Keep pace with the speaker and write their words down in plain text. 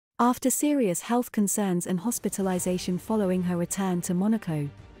After serious health concerns and hospitalization following her return to Monaco,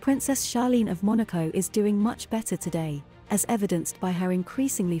 Princess Charlene of Monaco is doing much better today, as evidenced by her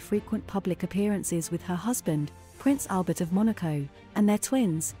increasingly frequent public appearances with her husband, Prince Albert of Monaco, and their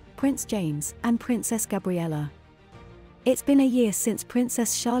twins, Prince James and Princess Gabriella. It's been a year since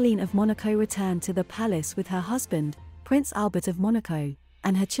Princess Charlene of Monaco returned to the palace with her husband, Prince Albert of Monaco,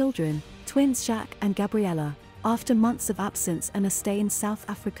 and her children, twins Jacques and Gabriella, after months of absence and a stay in South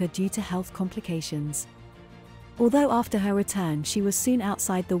Africa due to health complications. Although after her return she was soon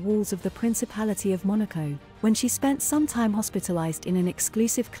outside the walls of the Principality of Monaco, when she spent some time hospitalized in an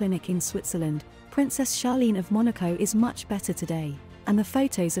exclusive clinic in Switzerland, Princess Charlene of Monaco is much better today, and the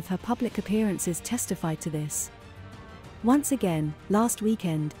photos of her public appearances testify to this. Once again, last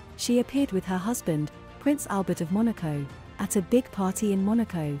weekend, she appeared with her husband, Prince Albert of Monaco, at a big party in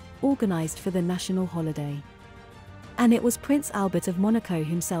Monaco, organized for the national holiday. And it was Prince Albert of Monaco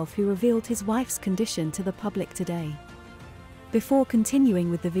himself who revealed his wife's condition to the public today. Before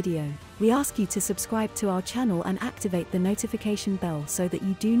continuing with the video, we ask you to subscribe to our channel and activate the notification bell so that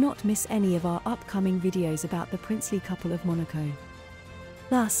you do not miss any of our upcoming videos about the princely couple of Monaco.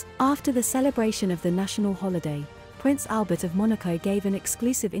 Thus, after the celebration of the national holiday, Prince Albert of Monaco gave an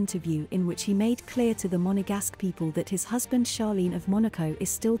exclusive interview in which he made clear to the Monegasque people that his husband Charlene of Monaco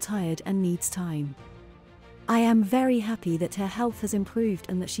is still tired and needs time. "I am very happy that her health has improved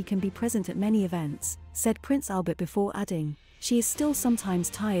and that she can be present at many events," said Prince Albert before adding, "She is still sometimes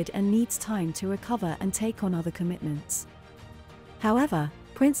tired and needs time to recover and take on other commitments." However,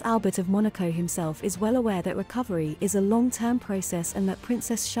 Prince Albert of Monaco himself is well aware that recovery is a long-term process and that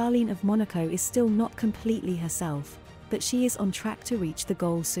Princess Charlene of Monaco is still not completely herself, but she is on track to reach the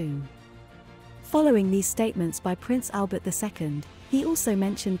goal soon. Following these statements by Prince Albert II, he also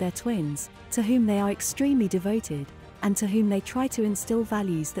mentioned their twins, to whom they are extremely devoted, and to whom they try to instill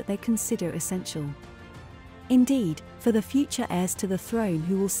values that they consider essential. Indeed, for the future heirs to the throne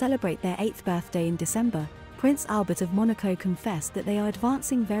who will celebrate their 8th birthday in December, Prince Albert of Monaco confessed that they are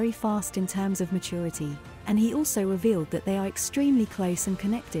advancing very fast in terms of maturity, and he also revealed that they are extremely close and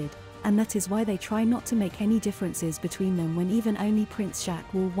connected, and that is why they try not to make any differences between them when even only Prince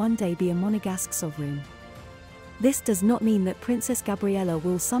Jacques will one day be a Monegasque sovereign. This does not mean that Princess Gabriella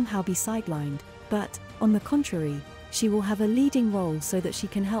will somehow be sidelined, but, on the contrary, she will have a leading role so that she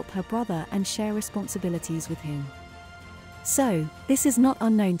can help her brother and share responsibilities with him. So, this is not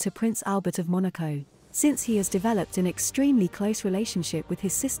unknown to Prince Albert of Monaco, since he has developed an extremely close relationship with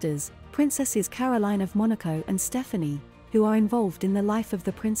his sisters, Princesses Caroline of Monaco and Stephanie, who are involved in the life of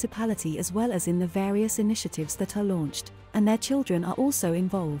the Principality as well as in the various initiatives that are launched, and their children are also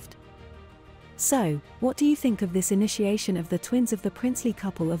involved. So, what do you think of this initiation of the twins of the princely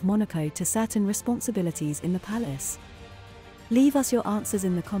couple of Monaco to certain responsibilities in the palace? Leave us your answers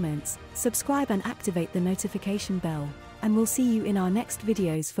in the comments, subscribe and activate the notification bell, and we'll see you in our next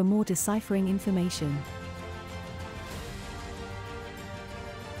videos for more deciphering information.